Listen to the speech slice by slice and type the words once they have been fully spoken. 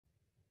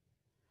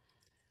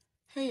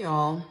Hey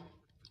y'all,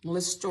 well,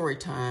 it's story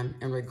time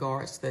in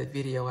regards to that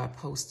video I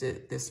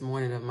posted this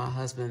morning of my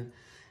husband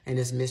and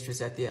his mistress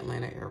at the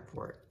Atlanta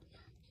airport.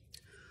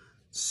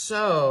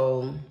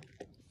 So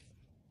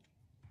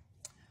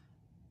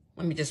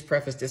let me just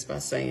preface this by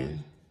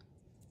saying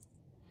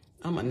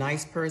I'm a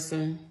nice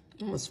person.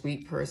 I'm a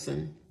sweet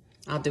person.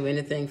 I'll do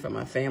anything for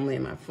my family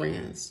and my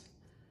friends.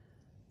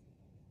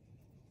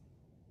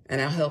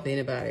 And I'll help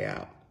anybody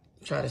out.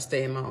 Try to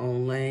stay in my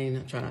own lane.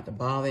 I try not to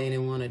bother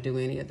anyone or do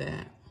any of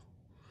that.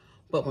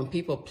 But when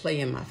people play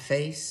in my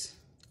face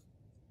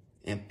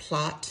and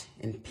plot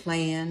and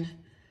plan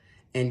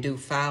and do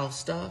foul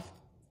stuff,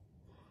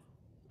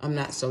 I'm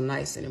not so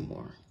nice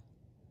anymore.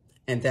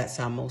 And that's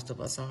how most of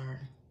us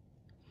are.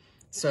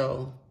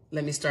 So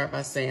let me start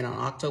by saying on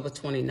October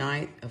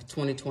 29th of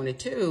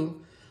 2022,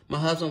 my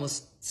husband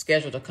was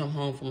scheduled to come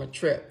home from a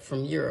trip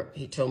from Europe.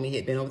 He told me he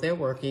had been over there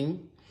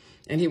working,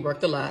 and he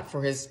worked a lot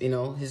for his,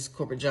 his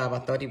corporate job. I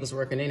thought he was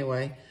working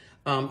anyway.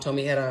 Told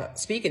me he had a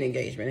speaking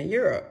engagement in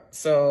Europe.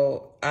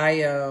 So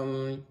I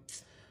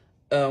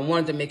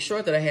wanted to make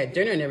sure that I had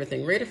dinner and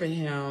everything ready for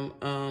him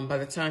by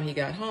the time he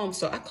got home.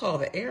 So I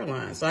called the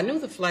airline. So I knew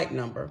the flight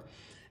number,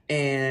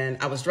 and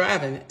I was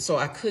driving, so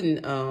I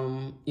couldn't,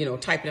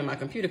 type it in my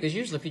computer, because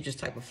usually if you just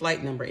type a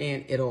flight number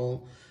in,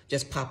 it'll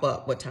just pop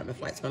up what time the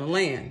flight's going to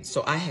land.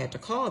 So I had to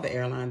call the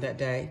airline that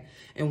day.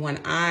 And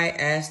when I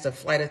asked the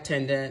flight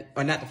attendant,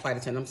 or not the flight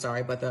attendant, I'm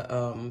sorry, but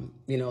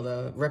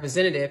the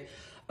representative,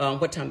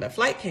 what time that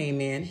flight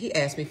came in, he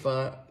asked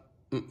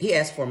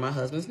for my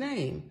husband's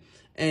name.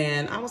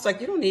 And I was like,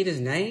 you don't need his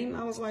name.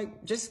 I was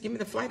like, just give me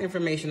the flight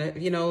information.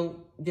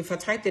 If I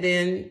typed it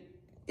in,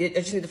 I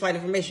just need the flight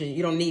information.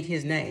 You don't need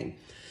his name.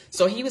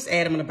 So he was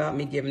adamant about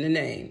me giving the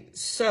name.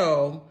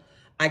 So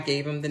I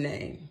gave him the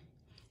name.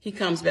 He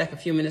comes back a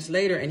few minutes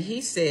later and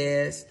he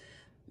says,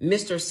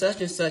 Mr.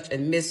 Such and Such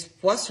and Miss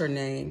what's her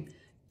name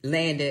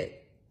landed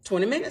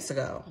 20 minutes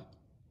ago.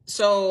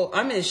 So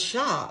I'm in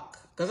shock,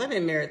 because I've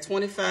been married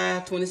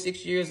 25,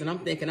 26 years, and I'm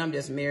thinking I'm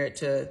just married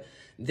to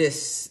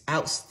this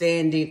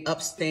outstanding,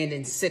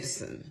 upstanding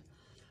citizen.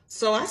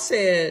 So I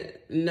said,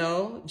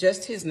 no,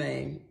 just his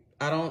name.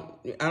 I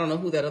don't know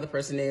who that other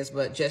person is,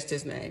 but just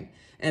his name.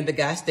 And the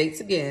guy states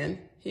again,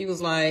 he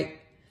was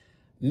like,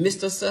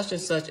 Mr. Such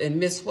and Such and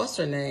Miss what's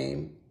her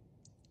name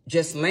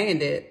just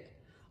landed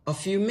a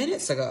few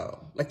minutes ago,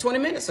 like 20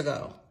 minutes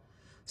ago.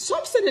 So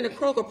I'm sitting in the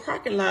Kroger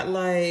parking lot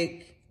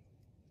like,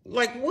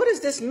 what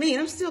does this mean?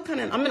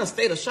 I'm in a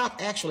state of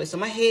shock, actually. So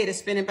my head is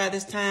spinning by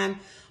this time.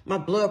 My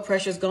blood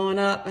pressure's going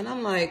up. And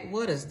I'm like,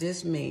 what does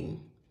this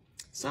mean?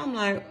 So I'm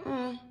like,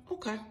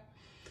 okay.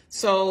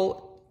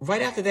 So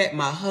right after that,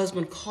 my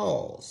husband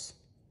calls.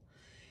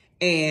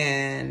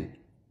 And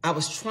I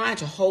was trying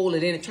to hold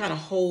it in and trying to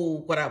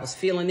hold what I was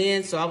feeling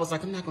in. So I was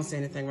like, I'm not going to say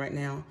anything right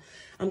now.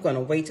 I'm going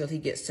to wait till he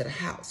gets to the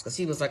house. Because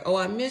he was like, oh,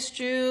 I missed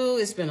you.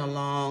 It's been a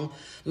long,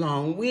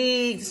 long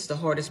week. This is the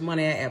hardest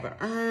money I ever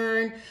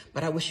earned.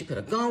 But I wish you could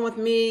have gone with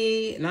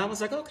me. And I was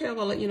like, okay,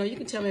 well, you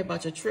can tell me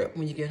about your trip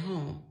when you get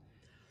home.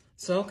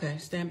 So, okay,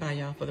 stand by,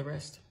 y'all, for the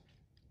rest.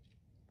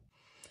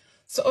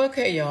 So,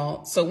 okay,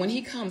 y'all. So when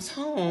he comes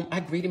home, I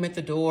greet him at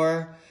the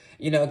door,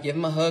 give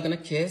him a hug and a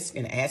kiss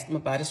and ask him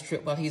about his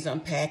trip while he's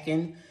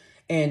unpacking.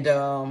 And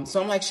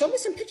so I'm like, show me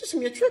some pictures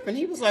from your trip. And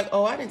he was like,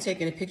 oh, I didn't take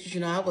any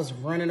pictures. I was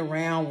running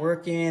around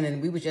working,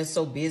 and we were just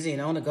so busy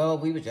and on the go.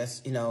 We were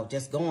just,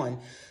 just going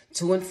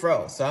to and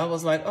fro. So I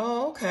was like,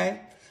 oh,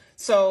 okay.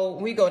 So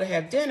we go to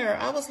have dinner.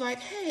 I was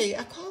like, hey,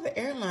 I called the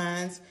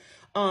airlines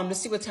to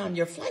see what time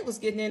your flight was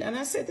getting in. And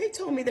I said, they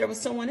told me there was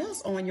someone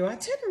else on your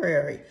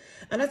itinerary.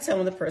 And I tell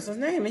him the person's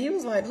name. And he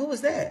was like, who was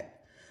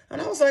that?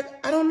 And I was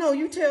like, I don't know.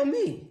 You tell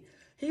me.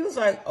 He was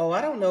like, oh,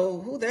 I don't know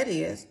who that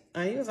is.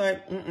 And he was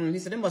like, He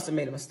said, they must have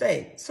made a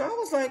mistake. So I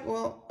was like,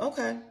 well,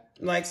 okay.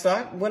 So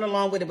I went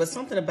along with it, but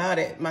something about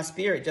it, my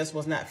spirit just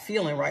was not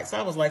feeling right. So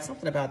I was like,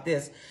 something about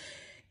this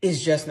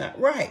is just not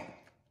right.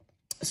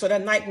 So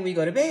that night when we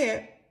go to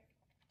bed,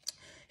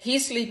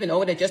 he's sleeping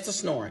over there, just a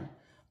snoring.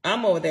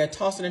 I'm over there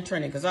tossing and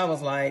turning, because I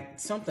was like,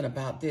 something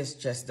about this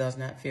just does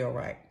not feel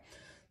right.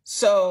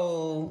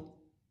 So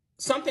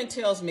something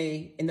tells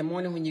me in the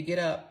morning when you get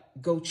up,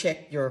 go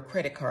check your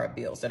credit card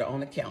bills that are on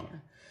the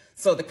counter.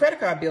 So the credit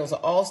card bills are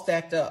all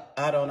stacked up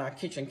out on our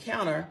kitchen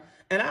counter,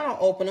 and I don't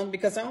open them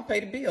because I don't pay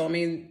the bill. I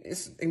mean,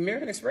 it's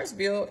American Express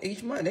bill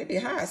each month. They be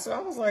high. So I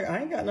was like, I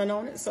ain't got none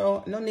on it,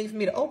 so no need for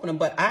me to open them.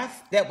 But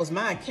that was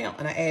my account,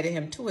 and I added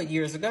him to it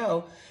years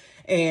ago,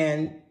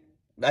 and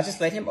I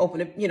just let him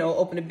open it,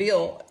 open the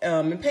bill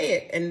and pay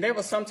it. And there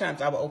was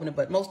sometimes I would open it,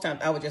 but most times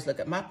I would just look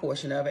at my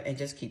portion of it and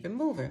just keep it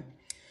moving.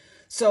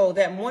 So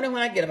that morning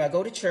when I get up, I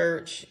go to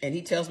church, and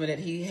he tells me that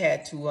he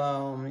had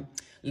to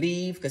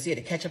leave because he had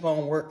to catch up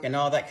on work and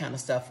all that kind of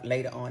stuff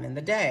later on in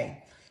the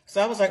day.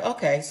 So I was like,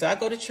 okay. So I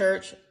go to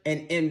church,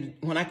 and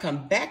when I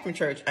come back from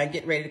church, I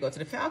get ready to go to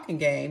the Falcon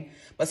game.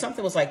 But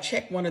something was like,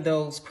 check one of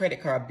those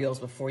credit card bills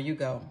before you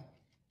go.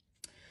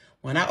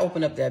 When I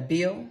open up that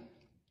bill,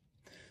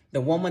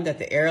 the woman that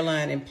the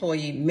airline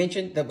employee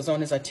mentioned that was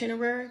on his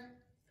itinerary,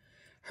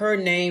 her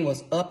name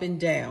was up and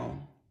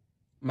down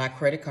my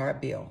credit card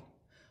bill.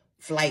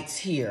 flights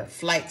here,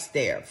 flights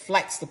there,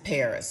 flights to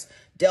Paris,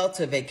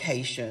 Delta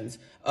vacations,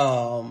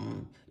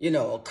 you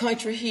know, a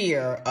country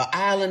here, an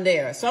island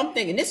there. So I'm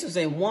thinking this was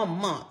in 1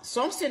 month.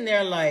 So I'm sitting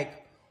there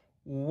like,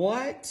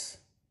 what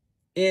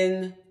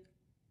in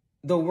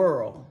the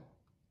world?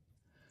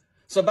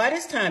 So by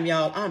this time,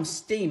 y'all, I'm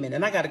steaming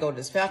and I got to go to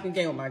this Falcon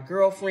game with my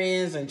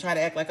girlfriends and try to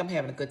act like I'm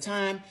having a good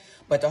time.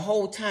 But the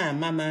whole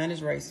time, my mind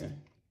is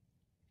racing.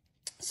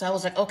 So I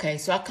was like, okay,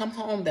 so I come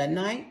home that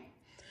night.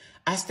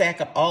 I stack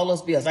up all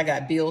those bills. I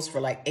got bills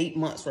for like 8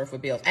 months worth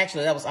of bills.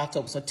 Actually, that was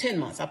October. So 10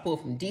 months. I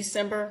pulled from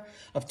December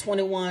of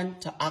 21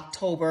 to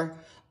October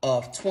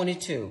of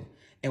 22.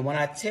 And when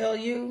I tell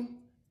you,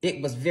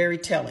 it was very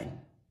telling.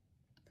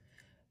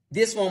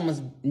 This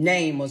woman's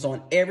name was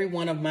on every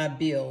one of my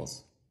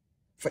bills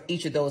for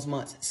each of those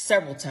months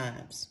several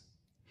times.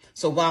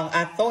 So while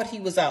I thought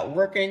he was out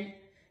working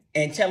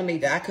and telling me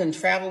that I couldn't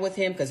travel with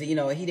him because, you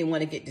know, he didn't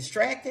want to get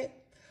distracted.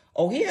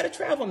 Oh, he had a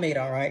travel mate,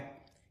 all right.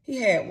 He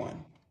had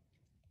one.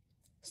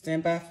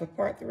 Stand by for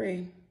part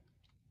 3.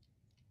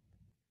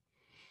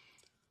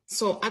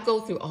 So I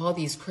go through all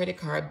these credit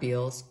card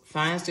bills,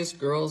 finds this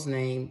girl's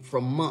name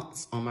for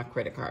months on my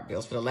credit card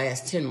bills, for the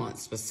last 10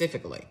 months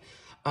specifically.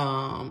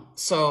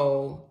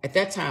 So at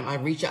that time, I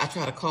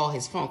try to call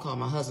his phone, call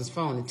my husband's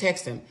phone and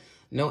text him.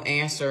 No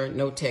answer,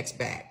 no text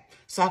back.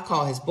 So I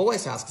call his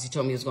boy's house because he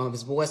told me he was going to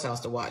his boy's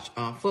house to watch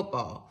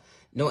football.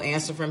 No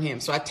answer from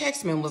him. So I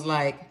texted him and was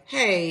like,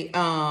 hey,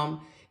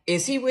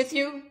 is he with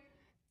you?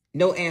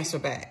 No answer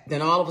back.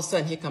 Then all of a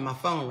sudden, here come my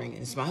phone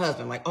ringing. It's my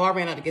husband. Like, oh, I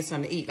ran out to get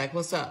something to eat. Like,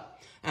 what's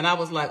up? And I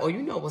was like, oh,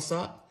 you know what's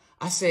up.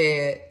 I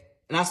said,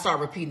 and I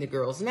started repeating the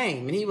girl's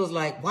name. And he was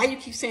like, why you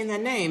keep saying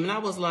that name? And I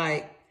was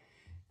like,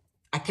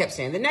 I kept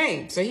saying the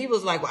name. So he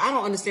was like, well, I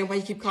don't understand why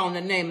you keep calling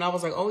that name. And I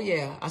was like, oh,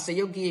 yeah. I said,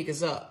 your gig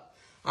is up.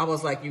 I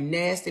was like, you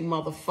nasty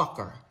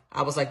motherfucker.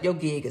 I was like, your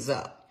gig is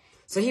up.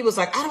 So he was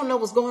like, I don't know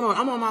what's going on.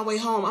 I'm on my way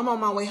home. I'm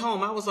on my way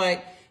home. I was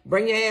like,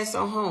 bring your ass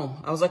on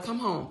home. I was like, come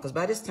home. Because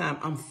by this time,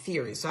 I'm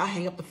furious. So I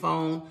hang up the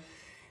phone.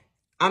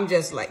 I'm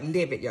just like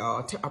livid,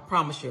 y'all. I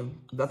promise you.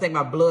 I think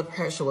my blood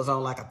pressure was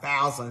on like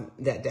 1,000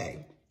 that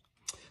day.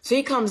 So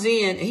he comes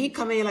in, and he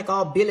come in like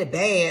all Billy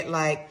Bad,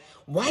 like,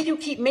 why you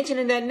keep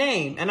mentioning that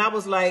name? And I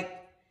was like,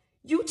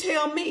 you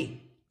tell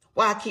me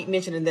why I keep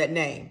mentioning that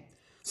name.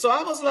 So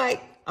I was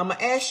like, I'm going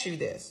to ask you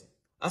this.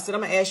 I said,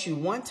 I'm going to ask you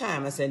one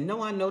time. I said,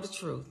 no, I know the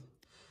truth.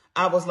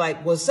 I was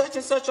like, was such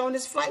and such on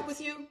this flight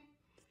with you?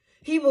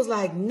 He was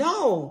like,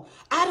 no,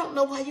 I don't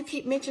know why you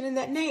keep mentioning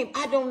that name.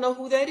 I don't know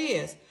who that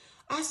is.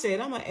 I said,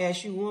 I'm going to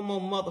ask you one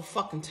more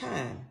motherfucking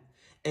time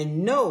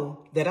and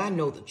know that I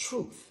know the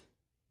truth.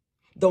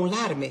 Don't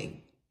lie to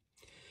me.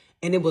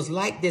 And it was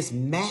like this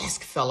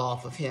mask fell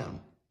off of him.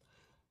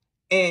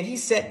 And he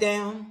sat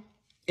down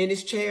in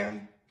his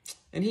chair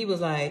and he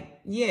was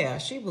like, yeah,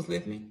 she was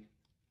with me.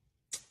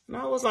 And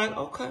I was like,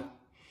 okay.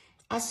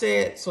 I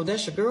said, so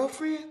that's your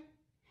girlfriend?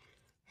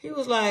 He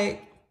was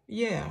like,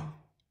 yeah.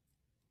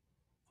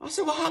 I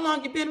said, well, how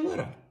long you been with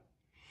her?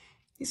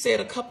 He said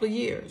a couple of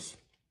years.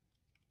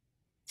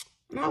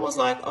 And I was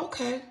like,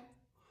 okay.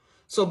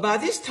 So by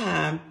this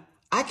time,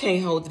 I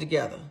can't hold it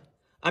together.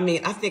 I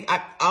mean, I think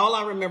all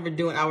I remember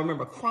doing, I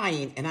remember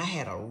crying, and I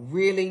had a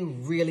really,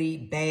 really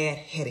bad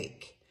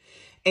headache.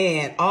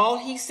 And all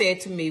he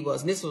said to me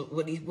was, and this was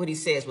what he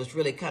says was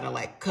really kind of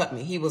like cut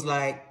me. He was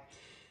like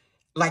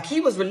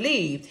he was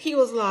relieved. He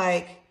was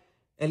like,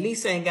 at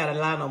least I ain't got to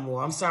lie no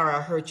more. I'm sorry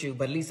I hurt you,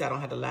 but at least I don't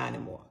have to lie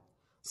anymore.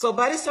 So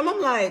by this time,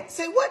 I'm like,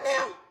 say what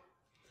now?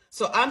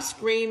 So I'm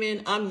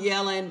screaming, I'm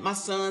yelling. My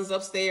son's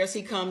upstairs.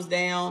 He comes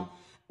down,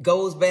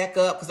 goes back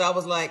up because I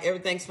was like,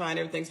 everything's fine,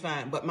 everything's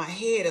fine. But my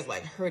head is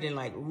like hurting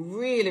like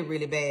really,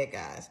 really bad,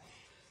 guys.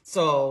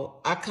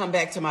 So I come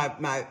back to my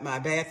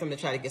bathroom to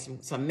try to get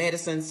some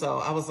medicine. So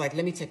I was like,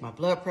 let me take my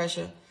blood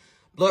pressure.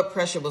 Blood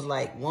pressure was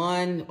like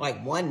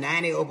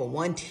 190 over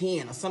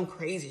 110 or some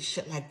crazy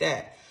shit like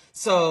that.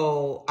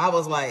 So I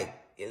was like,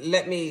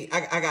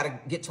 I got to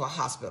get to a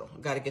hospital. I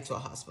got to get to a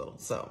hospital.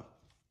 So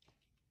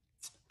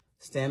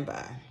stand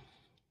by.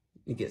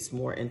 It gets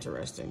more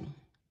interesting.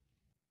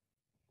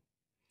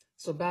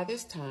 So by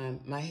this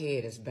time, my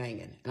head is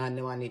banging and I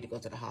know I need to go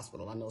to the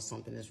hospital. I know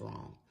something is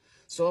wrong.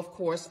 So of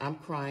course I'm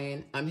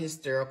crying. I'm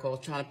hysterical,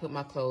 trying to put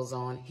my clothes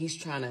on. He's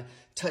trying to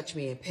touch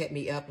me and pet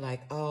me up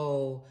like,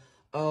 oh,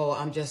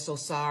 I'm just so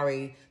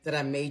sorry that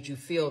I made you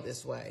feel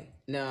this way.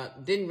 Now,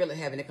 didn't really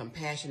have any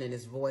compassion in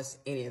his voice,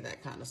 any of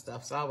that kind of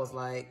stuff. So I was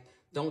like,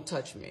 don't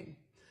touch me.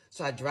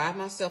 So I drive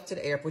myself to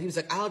the airport. He was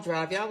like, I'll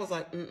drive you. I was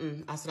like,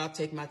 I said, I'll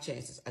take my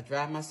chances. I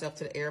drive myself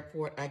to the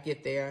airport. I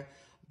get there.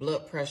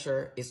 Blood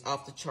pressure is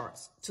off the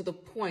charts to the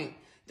point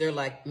they're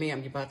like, ma'am,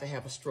 you're about to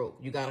have a stroke.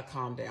 You got to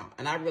calm down.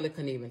 And I really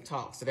couldn't even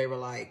talk. So they were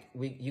like,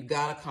 you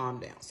got to calm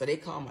down. So they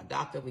call my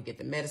doctor. We get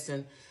the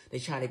medicine. They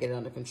try to get it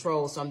under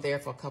control. So I'm there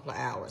for a couple of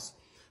hours.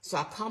 So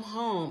I come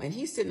home and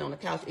he's sitting on the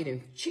couch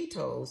eating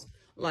Cheetos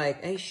like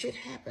ain't shit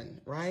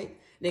happened, right? And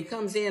then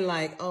comes in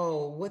like,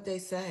 oh, what they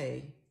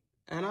say?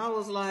 And I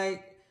was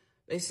like,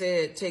 they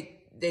said,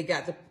 they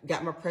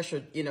got my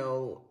pressure,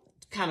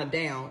 kind of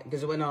down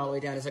because it went all the way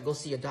down. They said, go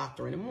see a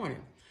doctor in the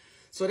morning.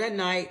 So that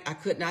night, I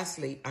could not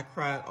sleep. I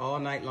cried all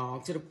night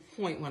long to the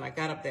point when I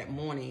got up that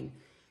morning,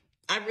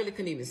 I really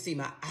couldn't even see.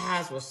 My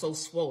eyes were so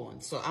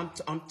swollen. So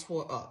I'm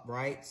tore up,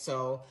 right?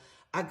 So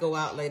I go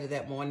out later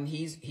that morning.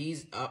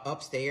 He's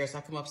upstairs.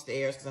 I come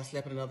upstairs because I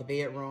slept in another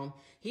bedroom.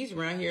 He's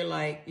around here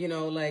like, you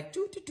know, like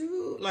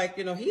like,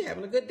 you know, he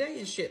having a good day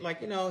and shit.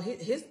 Like, you know,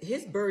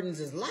 his burdens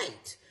is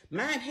light.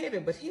 Mine heavy,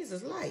 but his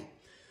is light.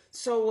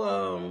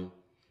 So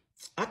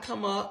I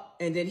come up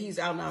and then he's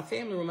out in our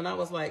family room and I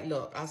was like,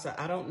 look, I said,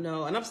 I don't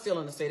know. And I'm still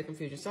in a state of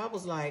confusion. So I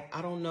was like,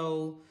 I don't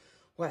know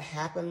what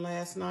happened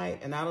last night.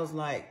 And I was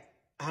like,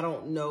 I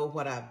don't know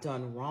what I've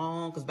done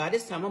wrong. Because by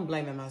this time I'm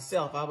blaming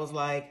myself. I was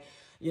like,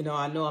 you know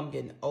I'm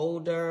getting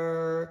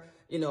older,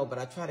 you know, but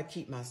I try to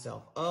keep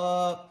myself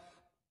up.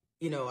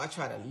 You know, I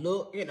try to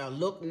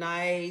look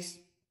nice,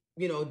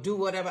 you know, do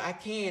whatever I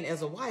can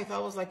as a wife. I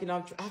was like, you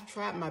know, I've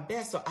tried my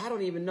best, so I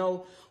don't even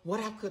know what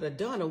I could have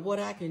done or what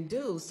I can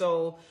do.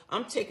 So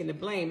I'm taking the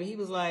blame. And he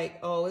was like,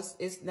 oh,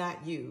 it's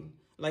not you.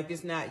 Like,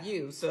 it's not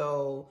you.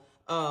 So,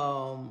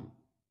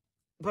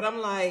 but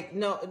I'm like,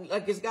 no,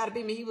 like, it's got to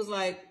be me. He was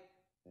like,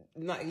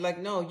 no,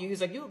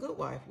 he's like, you're a good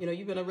wife. You know,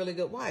 you've been a really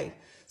good wife.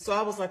 So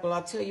I was like, well,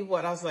 I'll tell you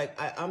what. I was like,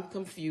 I'm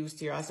confused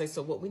here. I say,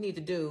 so what we need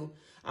to do,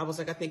 I was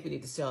like, I think we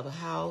need to sell the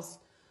house.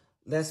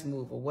 Let's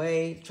move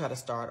away, try to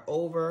start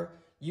over.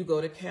 You go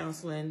to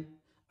counseling.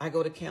 I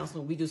go to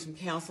counseling. We do some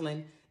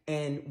counseling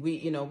and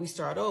we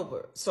start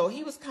over. So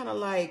he was kind of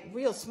like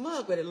real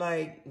smug with it.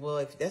 Like, well,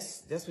 if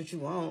that's what you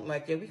want,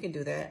 like, yeah, we can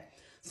do that.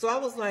 So I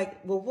was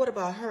like, well, what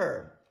about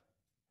her?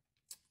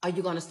 Are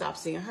you going to stop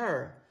seeing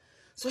her?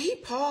 So he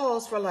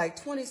paused for like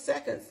 20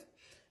 seconds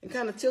and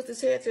kind of tilted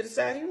his head to the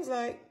side. He was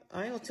like,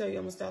 I ain't going to tell you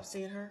I'm going to stop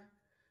seeing her.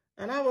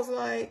 And I was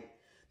like,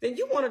 then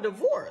you want a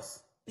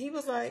divorce? He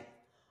was like,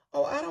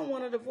 oh, I don't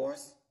want a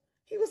divorce.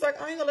 He was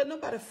like, I ain't gonna let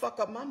nobody fuck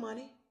up my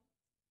money.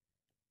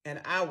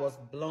 And I was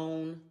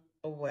blown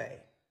away.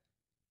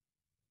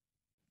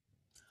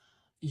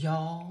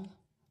 Y'all,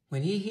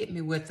 when he hit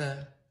me with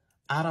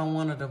I don't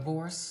want a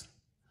divorce,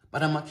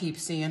 but I'm gonna keep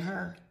seeing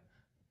her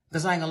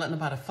because I ain't gonna let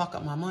nobody fuck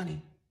up my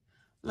money.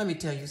 Let me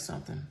tell you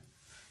something.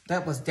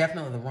 That was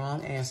definitely the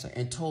wrong answer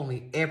and told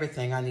me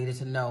everything I needed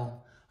to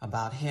know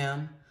about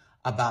him,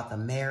 about the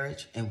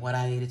marriage, and what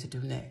I needed to do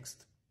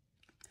next.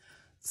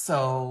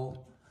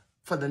 So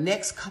for the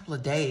next couple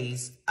of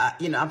days,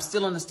 I'm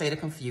still in a state of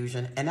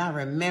confusion. And I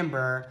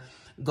remember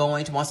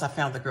once I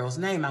found the girl's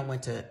name, I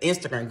went to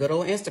Instagram, good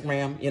old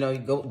Instagram, you know,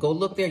 go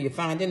look there, you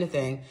find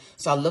anything.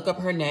 So I look up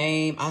her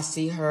name, I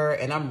see her,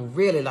 and I'm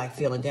really like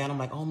feeling down. I'm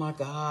like, oh my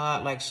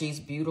God, like she's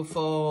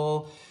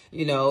beautiful.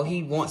 You know,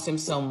 he wants him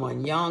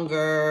someone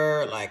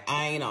younger, like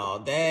I ain't all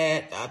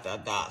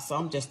that, So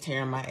I'm just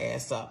tearing my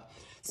ass up.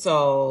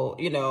 So,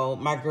 you know,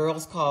 my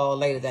girls called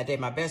later that day.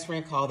 My best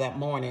friend called that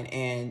morning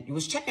and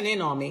was checking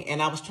in on me. And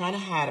I was trying to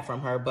hide it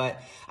from her,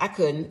 but I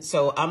couldn't.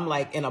 So I'm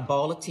like in a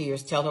ball of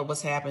tears, tell her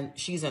what's happened.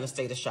 She's in a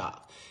state of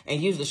shock.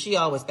 And usually she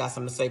always got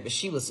something to say, but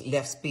she was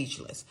left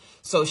speechless.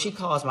 So she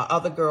calls my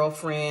other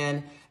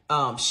girlfriend.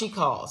 She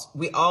calls.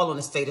 We all in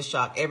a state of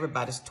shock.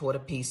 Everybody's tore to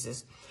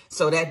pieces.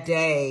 So that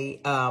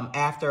day,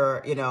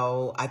 after, you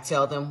know, I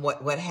tell them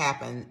what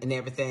happened and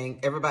everything,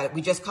 everybody,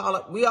 we just call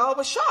it, we all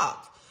were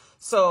shocked.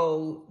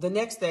 So the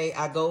next day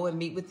I go and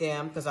meet with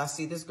them because I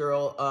see this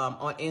girl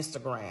on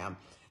Instagram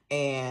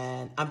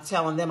and I'm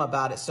telling them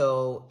about it.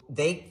 So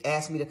they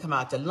asked me to come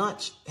out to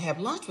lunch, have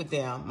lunch with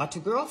them, my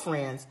two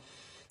girlfriends.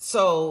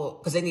 So,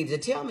 because they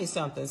needed to tell me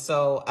something.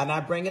 So, and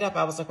I bring it up.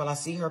 I was like, well, I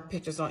see her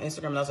pictures on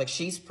Instagram. And I was like,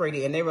 she's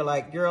pretty. And they were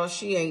like, girl,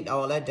 she ain't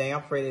all that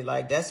damn pretty.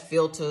 Like, that's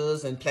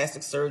filters and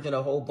plastic surgery and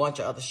a whole bunch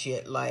of other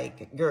shit.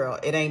 Like, girl,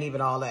 it ain't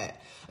even all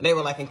that. And they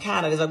were like, and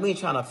kind of, it's like, we ain't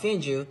trying to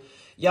offend you.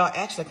 Y'all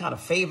actually kind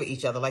of favor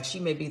each other. Like, she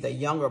may be the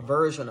younger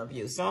version of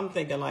you. So I'm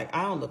thinking, like,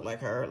 I don't look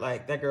like her.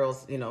 Like, that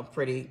girl's, you know,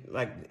 pretty.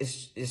 Like,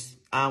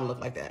 I don't look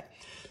like that.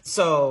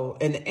 So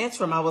in the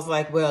interim, I was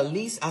like, well, at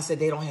least I said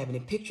they don't have any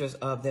pictures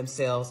of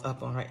themselves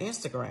up on her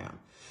Instagram.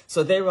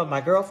 So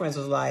my girlfriends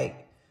was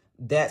like,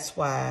 that's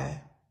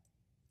why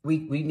we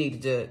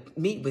needed to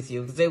meet with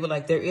you. Because they were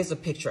like, there is a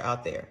picture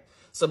out there.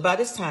 So by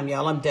this time,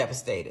 y'all, I'm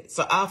devastated.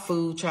 So our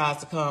food tries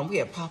to come. We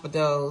have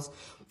papados.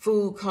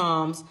 Food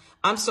comes.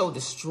 I'm so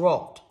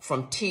distraught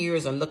from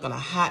tears and looking a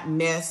hot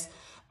mess.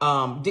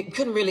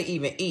 Couldn't really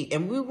even eat.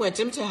 And we went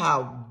into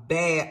how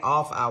bad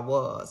off I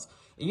was.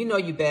 You know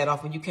you bad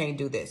off when you can't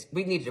do this.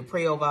 We needed to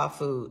pray over our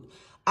food.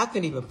 I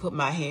couldn't even put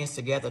my hands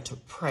together to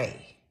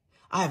pray.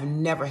 I have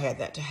never had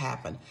that to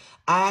happen.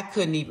 I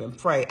couldn't even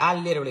pray. I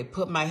literally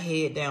put my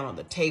head down on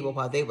the table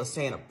while they were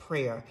saying a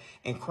prayer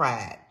and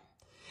cried.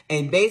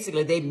 And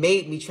basically they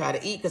made me try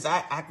to eat because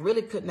I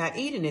really could not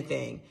eat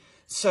anything.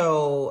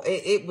 So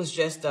it was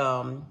just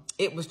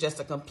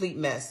a complete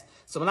mess.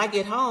 So when I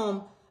get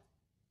home,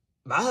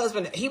 my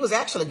husband, he was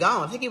actually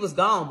gone. I think he was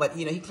gone, but,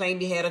 you know, he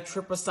claimed he had a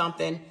trip or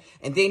something.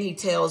 And then he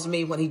tells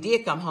me when he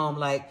did come home,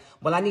 like,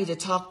 well, I need to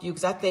talk to you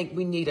because I think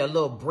we need a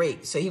little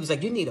break. So he was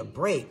like, you need a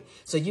break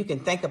so you can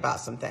think about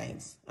some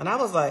things. And I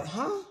was like,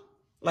 huh?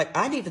 Like,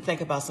 I need to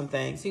think about some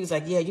things. He was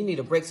like, yeah, you need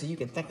a break so you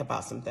can think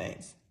about some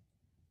things.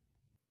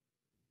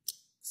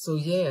 So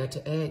yeah, to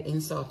add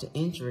insult to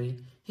injury,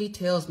 he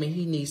tells me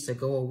he needs to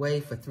go away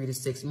for 3 to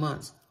 6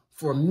 months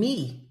for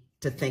me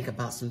to think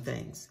about some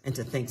things and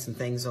to think some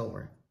things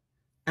over.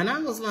 And I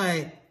was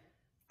like,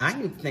 I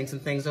need to think some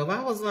things over.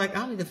 I was like, I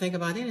don't need to think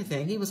about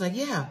anything. He was like,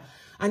 yeah,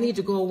 I need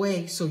to go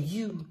away so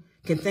you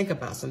can think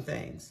about some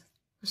things.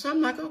 So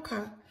I'm like,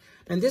 okay.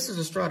 And this is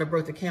a straw that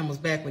broke the camel's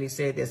back when he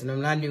said this.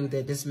 And I knew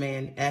that this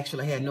man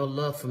actually had no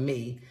love for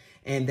me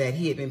and that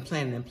he had been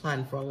planning and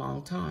plotting for a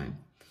long time.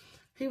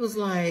 He was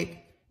like,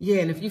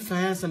 yeah, and if you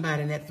find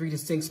somebody in that 3 to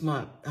 6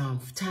 month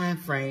time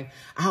frame,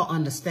 I'll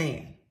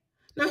understand.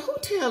 Now, who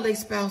tell their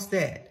spouse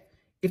that?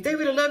 If they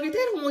really love you, they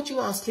don't want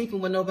you all sleeping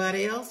with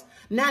nobody else.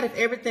 Not if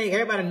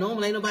everybody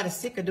normal, ain't nobody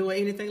sick or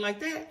doing anything like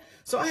that.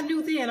 So I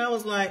knew then, I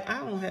was like, I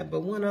don't have but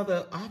one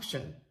other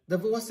option.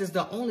 Divorce is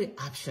the only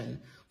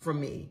option for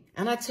me.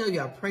 And I tell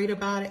you, I prayed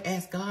about it,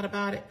 asked God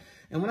about it.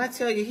 And when I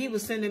tell you, he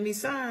was sending me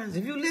signs.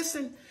 If you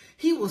listen,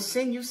 he will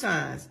send you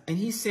signs. And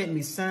he sent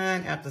me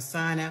sign after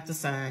sign after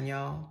sign,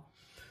 y'all.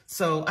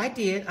 So I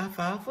did. I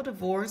filed for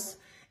divorce.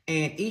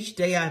 And each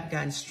day I've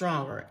gotten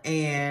stronger.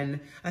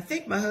 And I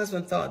think my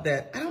husband thought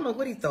that, I don't know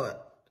what he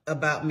thought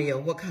about me or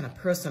what kind of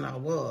person I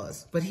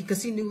was, but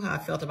because he knew how I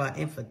felt about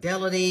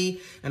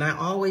infidelity. And I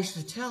always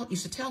used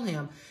to tell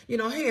him, you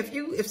know, hey,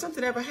 if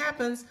something ever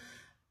happens,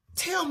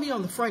 tell me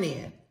on the front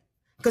end,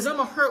 because I'm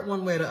going to hurt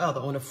one way or the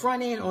other, on the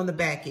front end, on the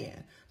back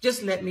end.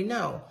 Just let me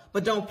know,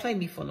 but don't play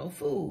me for no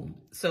fool.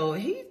 So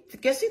I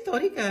guess he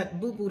thought he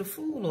got Boo-Boo the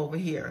fool over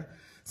here.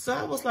 So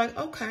I was like,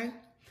 okay.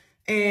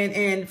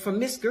 And for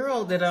Miss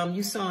Girl that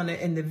you saw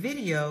in the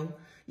video,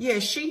 yeah,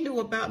 she knew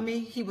about me.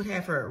 He would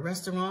have her at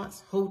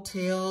restaurants,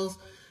 hotels,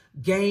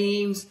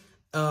 games,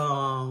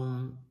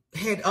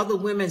 had other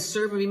women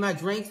serving me my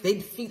drinks.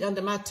 They'd feet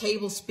under my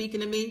table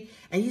speaking to me.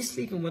 And he's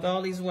sleeping with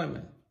all these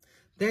women.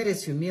 That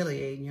is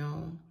humiliating,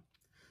 y'all.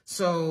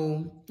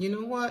 So, you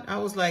know what? I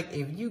was like,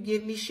 if you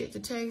give me shit to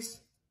taste,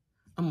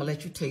 I'm going to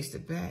let you taste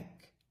it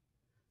back.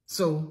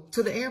 So,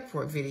 to the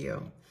airport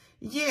video.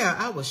 Yeah,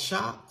 I was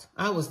shocked.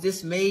 I was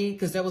dismayed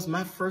because that was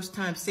my first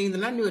time seeing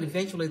them. I knew it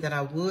eventually that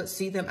I would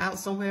see them out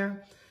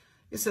somewhere.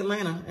 It's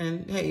Atlanta,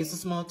 and hey, it's a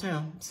small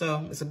town.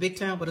 So it's a big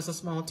town, but it's a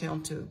small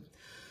town too.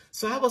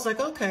 So I was like,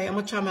 okay, I'm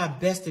going to try my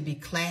best to be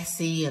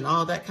classy and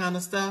all that kind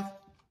of stuff.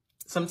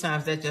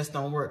 Sometimes that just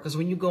don't work. Because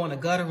when you go in a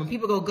gutter, when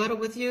people go gutter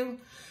with you,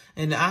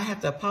 and I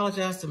have to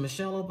apologize to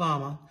Michelle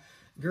Obama.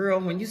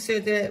 Girl, when you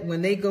said that,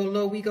 when they go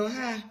low, we go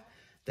high.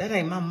 That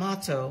ain't my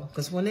motto,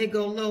 because when they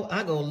go low,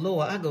 I go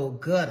lower, I go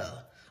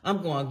gutter.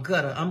 I'm going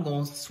gutter. I'm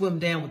going to swim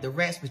down with the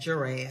rats with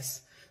your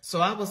ass.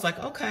 So I was like,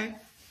 okay,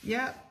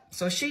 yeah.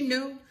 So she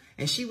knew,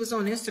 and she was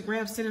on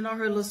Instagram sending all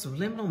her little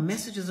subliminal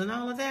messages and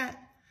all of that.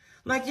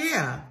 Like,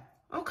 yeah,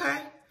 okay,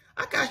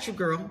 I got you,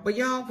 girl. But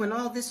y'all, when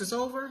all this is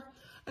over,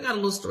 I got a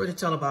little story to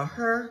tell about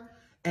her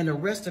and the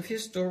rest of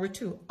his story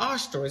too. Our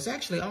story. It's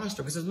actually our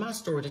story, because it's my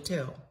story to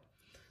tell.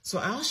 So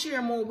I'll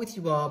share more with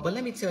you all, but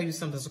let me tell you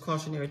something as a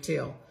cautionary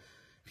tale.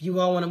 If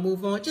you all want to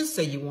move on, just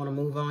say you want to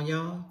move on,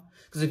 y'all.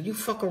 Because if you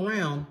fuck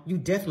around, you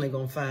definitely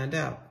going to find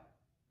out.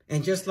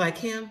 And just like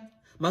him,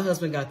 my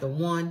husband got the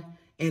 1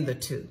 and the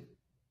 2.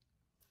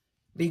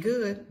 Be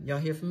good. Y'all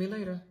hear from me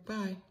later.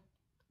 Bye.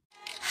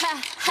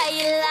 How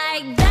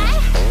you like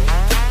that?